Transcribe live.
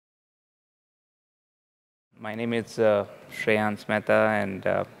My name is Shreyans Mehta, and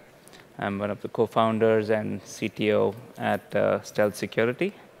I'm one of the co-founders and CTO at Stealth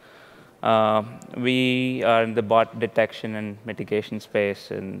Security. We are in the bot detection and mitigation space,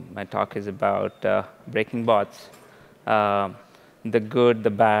 and my talk is about breaking bots, uh, the good,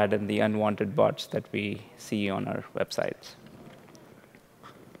 the bad, and the unwanted bots that we see on our websites.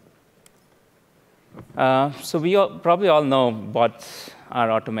 So we probably all know bots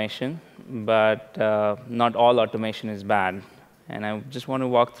are automation, but not all automation is bad. And I just want to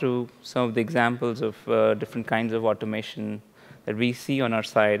walk through some of the examples of different kinds of automation that we see on our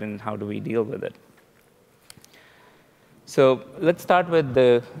site and how do we deal with it. So let's start with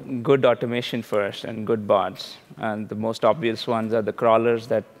the good automation first and good bots. And the most obvious ones are the crawlers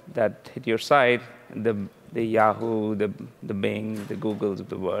that hit your site, the Yahoo, the Bing, the Googles of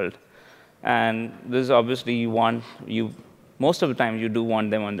the world. And this obviously most of the time you do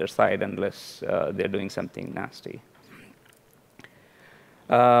want them on their site unless they're doing something nasty.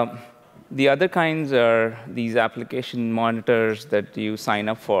 The other kinds are these application monitors that you sign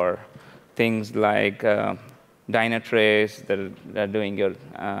up for, things like Dynatrace that are doing your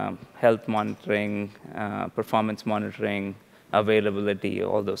health monitoring, performance monitoring, availability,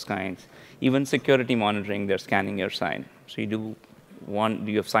 all those kinds. Even security monitoring, they're scanning your site. So you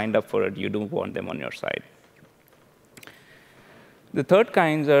have signed up for it, you do want them on your site. The third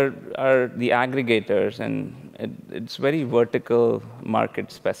kinds are the aggregators, and it's very vertical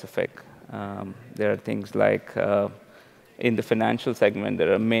market specific. There are things like in the financial segment,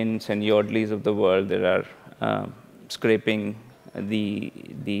 there are Mints and Yodleys of the world that are scraping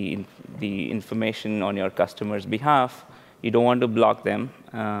the information on your customer's behalf. You don't want to block them,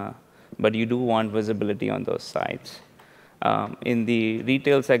 but you do want visibility on those sites. In the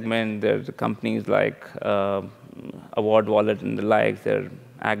retail segment, there's companies like Award Wallet and the likes. They're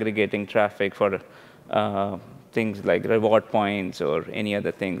aggregating traffic for things like reward points or any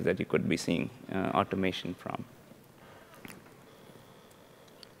other things that you could be seeing automation from.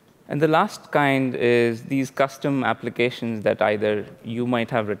 And the last kind is these custom applications that either you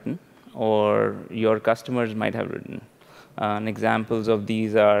might have written or your customers might have written. Examples of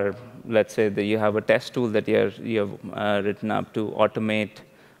these are, let's say that you have a test tool that you have written up to automate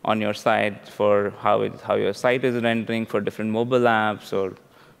on your site for how your site is rendering for different mobile apps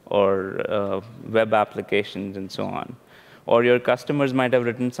or web applications and so on. Or your customers might have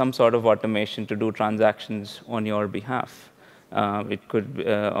written some sort of automation to do transactions on your behalf. It could be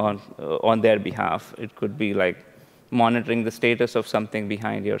on their behalf. It could be like monitoring the status of something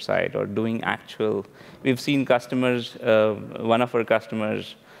behind your site or doing actual. We've seen customers, one of our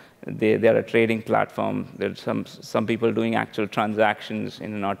customers, they're a trading platform. There's some people doing actual transactions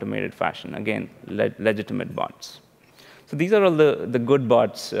in an automated fashion. Again, legitimate bots. So these are all the good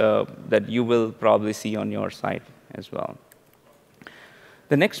bots that you will probably see on your site as well.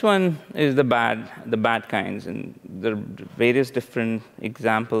 The next one is the bad kinds, and there are various different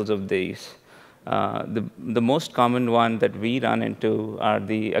examples of these. The most common one that we run into are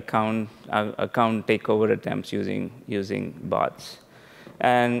the account takeover attempts using bots.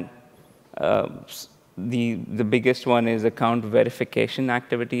 And the biggest one is account verification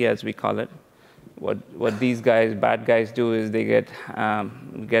activity, as we call it. What these bad guys do is they get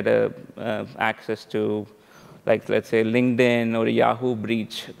access to, like, let's say, LinkedIn or Yahoo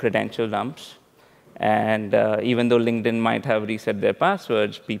breach credential dumps. And even though LinkedIn might have reset their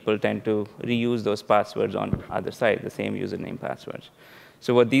passwords, people tend to reuse those passwords on other sites, the same username passwords.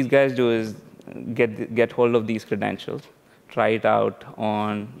 So what these guys do is get hold of these credentials, try it out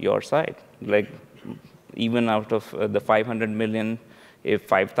on your site. Like, even out of the 500 million, if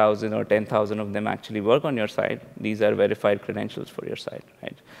 5,000 or 10,000 of them actually work on your site, these are verified credentials for your site,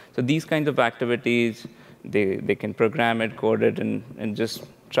 right? So these kinds of activities, they can program it, code it, and just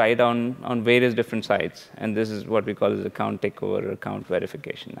try it on various different sites. And this is what we call as account takeover or account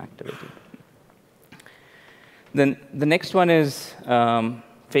verification activity. Then the next one is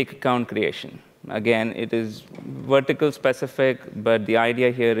fake account creation. Again, it is vertical specific, but the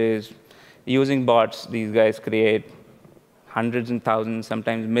idea here is using bots, these guys create hundreds and thousands,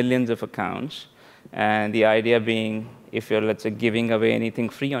 sometimes millions of accounts. And the idea being, if you're, let's say, giving away anything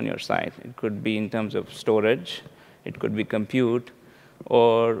free on your site, it could be in terms of storage, it could be compute,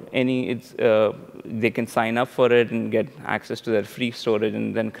 or they can sign up for it and get access to that free storage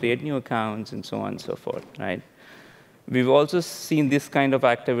and then create new accounts and so on and so forth, right? We've also seen this kind of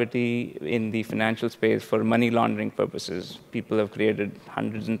activity in the financial space for money laundering purposes. People have created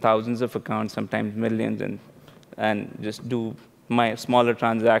hundreds and thousands of accounts, sometimes millions, and just do smaller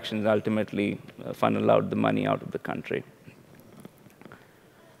transactions, ultimately funnel out the money out of the country.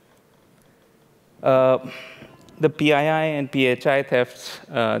 Uh, the PII and PHI thefts,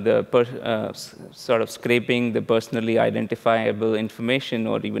 sort of scraping the personally identifiable information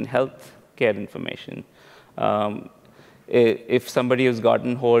or even health care information. Um, if somebody has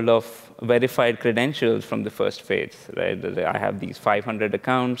gotten hold of verified credentials from the first phase, right? That I have these 500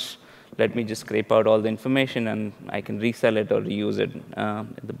 accounts, let me just scrape out all the information and I can resell it or reuse it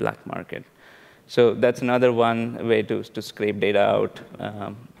in the black market. So that's another one way to scrape data out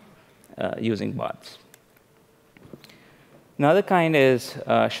using bots. Another kind is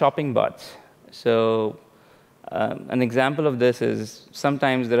shopping bots. So an example of this is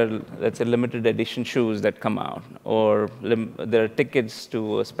sometimes there are, let's say, limited edition shoes that come out, or there are tickets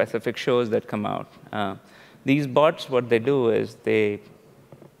to specific shows that come out. These bots, what they do is they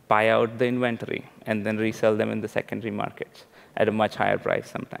buy out the inventory and then resell them in the secondary markets at a much higher price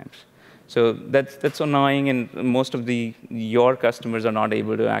sometimes. So that's annoying, and most of your customers are not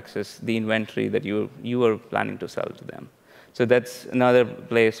able to access the inventory that you are planning to sell to them. So that's another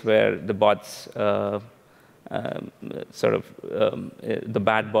place where the bots, the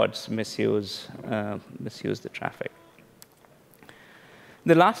bad bots misuse the traffic.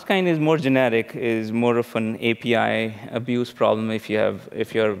 The last kind is more generic, is more of an API abuse problem. If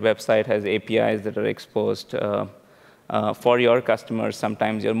your website has APIs that are exposed for your customers,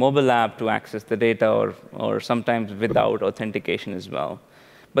 sometimes your mobile app to access the data, or sometimes without authentication as well.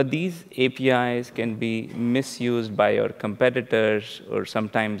 But these APIs can be misused by your competitors or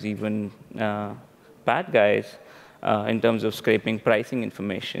sometimes even bad guys in terms of scraping pricing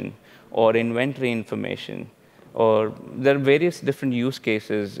information or inventory information. Or there are various different use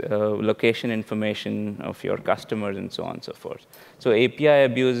cases, location information of your customers, and so on and so forth. So API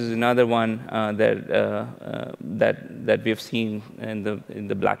abuse is another one that we've seen in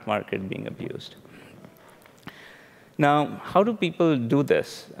the black market being abused. Now, how do people do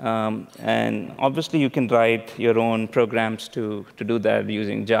this? And obviously, you can write your own programs to do that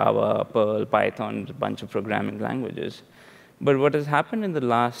using Java, Perl, Python, a bunch of programming languages. But what has happened in the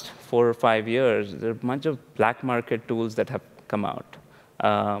last 4 or 5 years, there are a bunch of black market tools that have come out.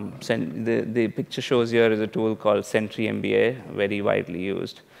 The picture shows here is a tool called Sentry MBA, very widely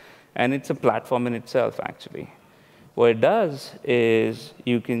used. And it's a platform in itself, actually. What it does is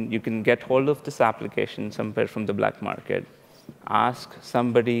you can get hold of this application somewhere from the black market, ask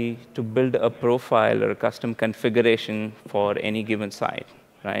somebody to build a profile or a custom configuration for any given site,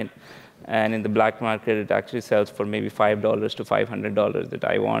 right? And in the black market, it actually sells for maybe $5 to $500 that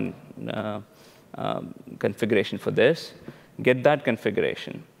I want configuration for this. Get that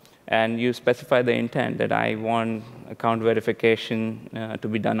configuration. And you specify the intent that I want account verification to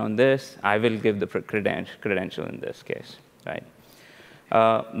be done on this. I will give the credential in this case, right?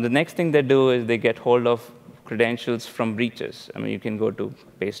 The next thing they do is they get hold of credentials from breaches. I mean, you can go to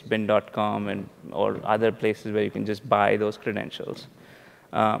pastebin.com or other places where you can just buy those credentials.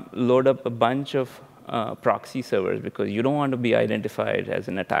 Load up a bunch of proxy servers, because you don't want to be identified as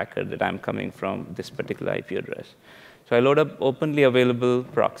an attacker that I'm coming from this particular IP address. So I load up openly available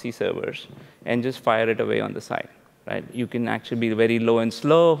proxy servers and just fire it away on the site, right? You can actually be very low and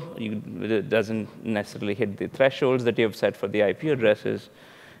slow. It doesn't necessarily hit the thresholds that you have set for the IP addresses,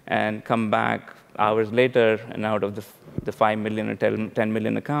 and come back hours later, and out of the 5 million or 10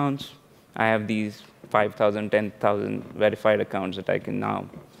 million accounts, I have these 5,000, 10,000 verified accounts that I can now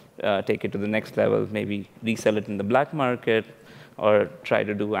take it to the next level, maybe resell it in the black market, or try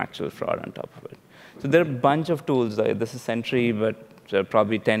to do actual fraud on top of it. So there are a bunch of tools. This is Sentry, but there are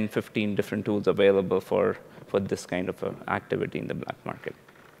probably 10, 15 different tools available for this kind of activity in the black market.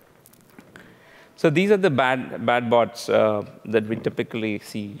 So these are the bad bots that we typically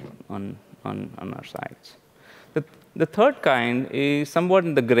see on our sites. The third kind is somewhat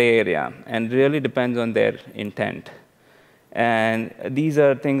in the gray area and really depends on their intent. And these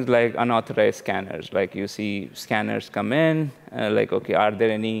are things like unauthorized scanners. Like you see scanners come in, like, OK, are there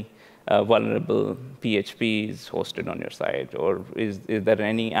any vulnerable PHPs hosted on your site? Or is there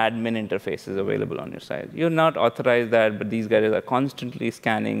any admin interfaces available on your site? You're not authorized that, but these guys are constantly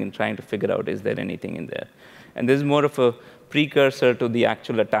scanning and trying to figure out, is there anything in there? And this is more of a precursor to the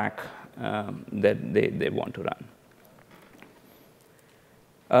actual attack that they want to run.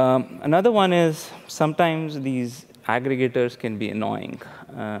 Another one is sometimes these aggregators can be annoying.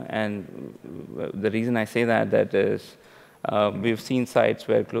 And the reason I say that is we've seen sites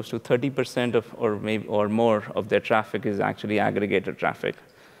where close to 30% or more of their traffic is actually aggregator traffic,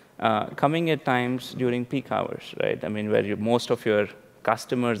 coming at times during peak hours, right? I mean, where most of your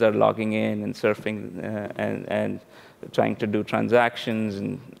customers are logging in and surfing and trying to do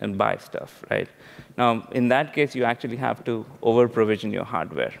transactions and buy stuff, right? Now, in that case, you actually have to over-provision your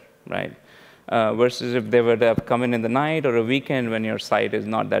hardware, right? versus if they were to have come in the night or a weekend when your site is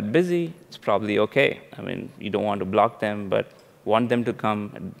not that busy, it's probably OK. I mean, you don't want to block them, but want them to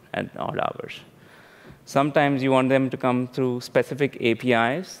come at odd hours. Sometimes you want them to come through specific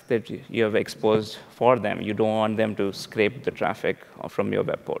APIs that you have exposed for them. You don't want them to scrape the traffic from your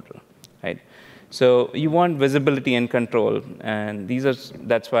web portal, right? So you want visibility and control, and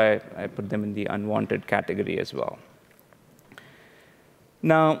that's why I put them in the unwanted category as well.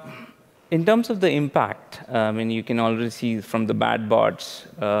 Now, in terms of the impact, I mean, you can already see from the bad bots,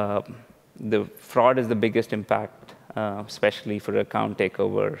 the fraud is the biggest impact, especially for account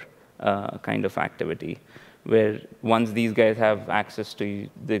takeover kind of activity, where once these guys have access to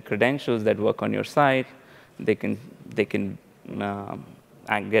the credentials that work on your site, they can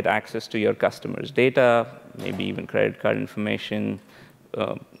get access to your customers' data, maybe even credit card information,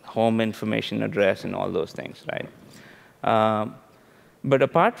 home information, address, and all those things, right? But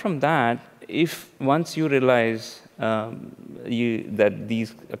apart from that, if once you realize that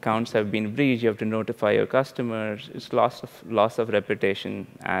these accounts have been breached, you have to notify your customers. It's loss of reputation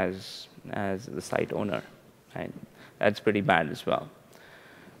as the site owner, right? That's pretty bad as well.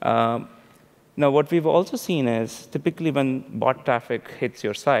 Now, what we've also seen is typically when bot traffic hits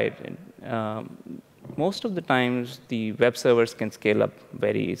your site, most of the times the web servers can scale up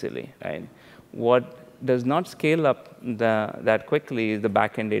very easily, right? What does not scale up that quickly is the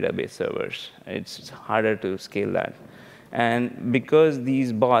backend database servers. It's harder to scale that. And because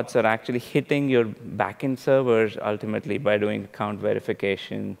these bots are actually hitting your backend servers ultimately by doing account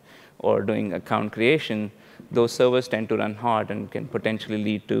verification or doing account creation, those servers tend to run hot and can potentially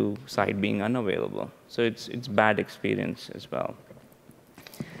lead to site being unavailable. So it's bad experience as well.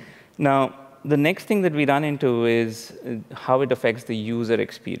 Now, the next thing that we run into is how it affects the user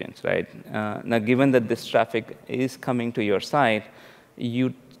experience, right? Now, given that this traffic is coming to your site,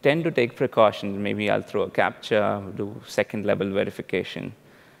 you tend to take precautions. Maybe I'll throw a CAPTCHA, do second-level verification.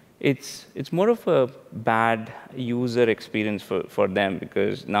 It's more of a bad user experience for them,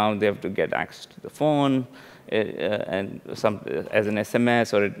 because now they have to get access to the phone and as an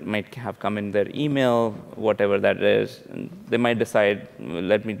SMS, or it might have come in their email, whatever that is. And they might decide, well,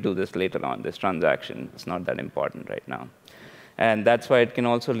 let me do this later on, this transaction. It's not that important right now. And that's why it can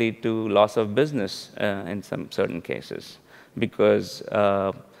also lead to loss of business in some certain cases, because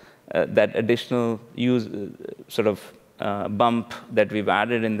that additional bump that we've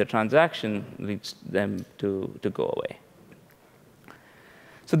added in the transaction leads them to go away.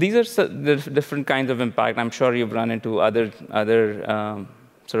 So these are the different kinds of impact. I'm sure you've run into other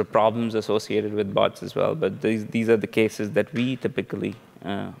sort of problems associated with bots as well, but these are the cases that we typically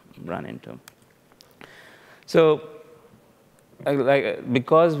run into. So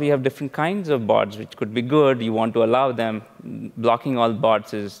because we have different kinds of bots, which could be good, you want to allow them, blocking all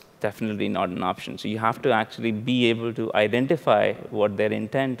bots is definitely not an option. So you have to actually be able to identify what their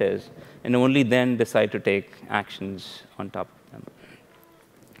intent is, and only then decide to take actions on top of them.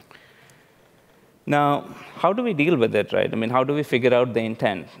 Now, how do we deal with it, right? I mean, how do we figure out the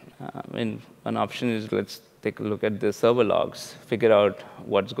intent? One option is, let's take a look at the server logs, figure out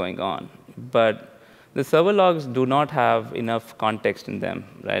what's going on. But the server logs do not have enough context in them,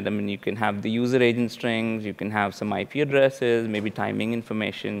 right? I mean, you can have the user agent strings, you can have some IP addresses, maybe timing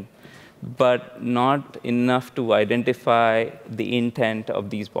information, but not enough to identify the intent of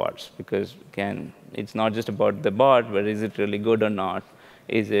these bots. Because, again, it's not just about the bot, but is it really good or not?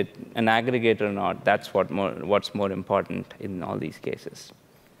 Is it an aggregator or not? That's what's more important in all these cases.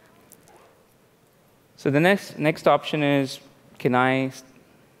 So the next option is, can I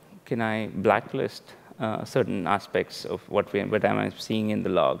blacklist certain aspects of what I'm seeing in the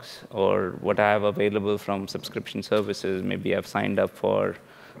logs, or what I have available from subscription services? Maybe I've signed up for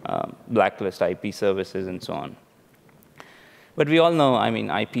blacklist IP services and so on. But we all know, I mean,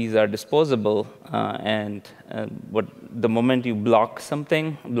 IPs are disposable, and the moment you block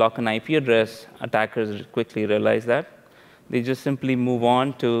something, block an IP address, attackers quickly realize that. They just simply move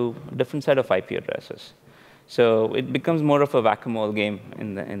on to a different set of IP addresses. So it becomes more of a whack-a-mole game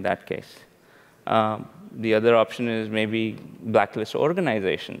in that case. The other option is maybe blacklist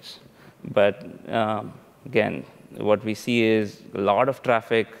organizations. But again, what we see is a lot of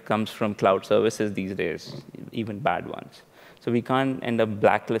traffic comes from cloud services these days, even bad ones. So we can't end up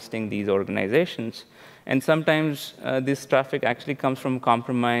blacklisting these organizations. And sometimes this traffic actually comes from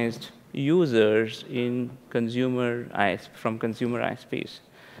compromised users from consumer ISPs.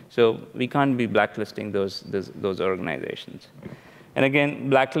 So we can't be blacklisting those organizations. And again,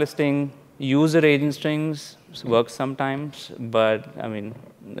 blacklisting User agent strings work sometimes, but I mean,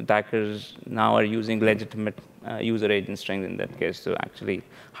 attackers now are using legitimate user agent strings in that case to actually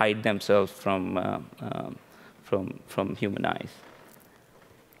hide themselves from human eyes.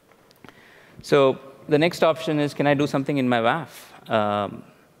 So the next option is, can I do something in my WAF? From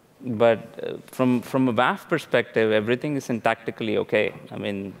a WAF perspective, everything is syntactically OK. I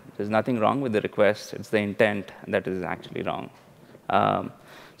mean, there's nothing wrong with the request. It's the intent that is actually wrong.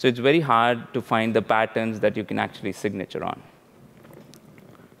 So it's very hard to find the patterns that you can actually signature on.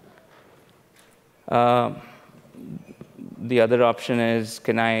 The other option is,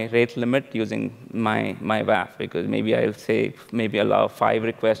 can I rate limit using my WAF? Because maybe I'll say, maybe allow 5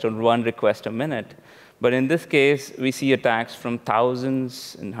 requests or 1 request a minute. But in this case, we see attacks from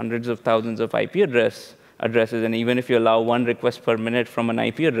thousands and hundreds of thousands of IP addresses. And even if you allow 1 request per minute from an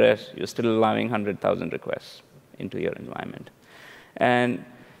IP address, you're still allowing 100,000 requests into your environment. And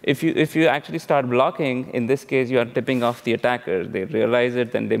if you actually start blocking, in this case, you are tipping off the attackers. They realize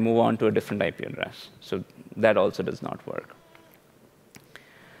it, and they move on to a different IP address. So that also does not work.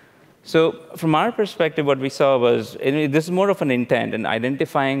 So from our perspective, what we saw was, this is more of an intent, and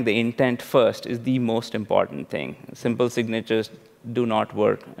identifying the intent first is the most important thing. Simple signatures do not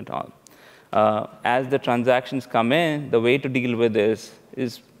work at all. As the transactions come in, the way to deal with this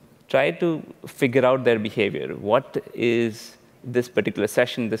is try to figure out their behavior. What is this particular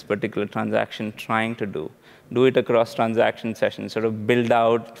session, this particular transaction trying to do? Do it across transaction sessions, sort of build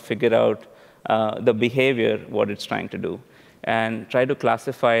out, figure out the behavior, what it's trying to do, and try to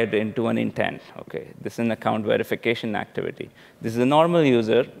classify it into an intent. OK, this is an account verification activity. This is a normal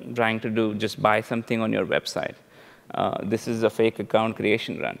user trying to just buy something on your website. This is a fake account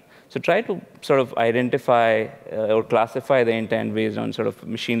creation run. So try to sort of identify or classify the intent based on sort of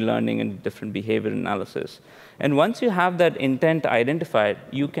machine learning and different behavior analysis. And once you have that intent identified,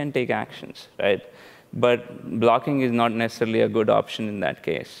 you can take actions, right? But blocking is not necessarily a good option in that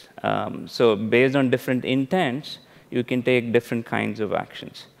case. So based on different intents, you can take different kinds of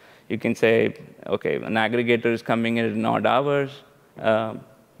actions. You can say, OK, an aggregator is coming in at odd hours.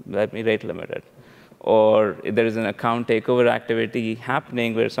 Let me rate limit it. Or if there is an account takeover activity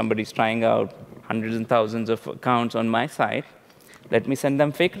happening where somebody's trying out hundreds and thousands of accounts on my site, let me send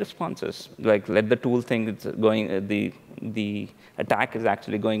them fake responses. Like, let the tool think it's going, the attack is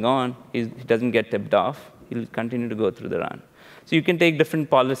actually going on. He doesn't get tipped off. He'll continue to go through the run. So you can take different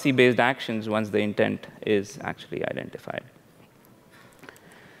policy-based actions once the intent is actually identified.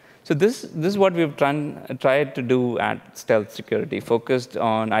 So this is what we've tried to do at Stealth Security, focused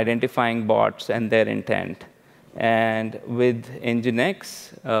on identifying bots and their intent. And with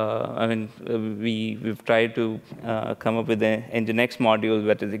NGINX, I mean, we've tried to come up with an NGINX module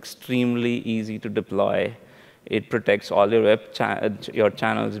that is extremely easy to deploy. It protects all your your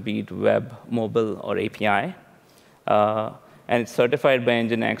channels, be it web, mobile, or API. And it's certified by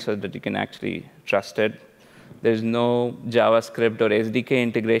NGINX so that you can actually trust it. There's no JavaScript or SDK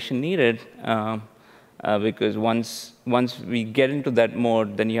integration needed, because once we get into that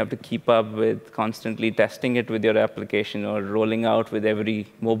mode, then you have to keep up with constantly testing it with your application or rolling out with every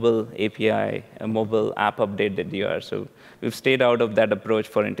mobile API, a mobile app update that you are. So we've stayed out of that approach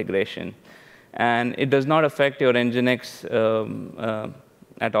for integration. And it does not affect your NGINX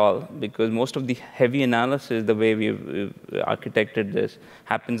at all, because most of the heavy analysis, the way we've architected this,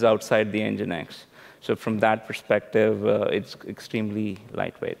 happens outside the NGINX. So from that perspective, it's extremely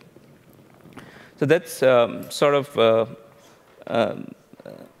lightweight. So that's sort of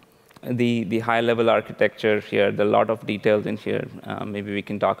the high-level architecture here. There are a lot of details in here. Maybe we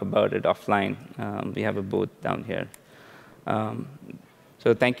can talk about it offline. We have a booth down here.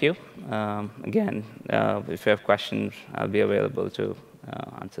 So thank you. Again, if you have questions, I'll be available to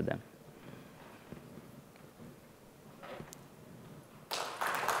answer them.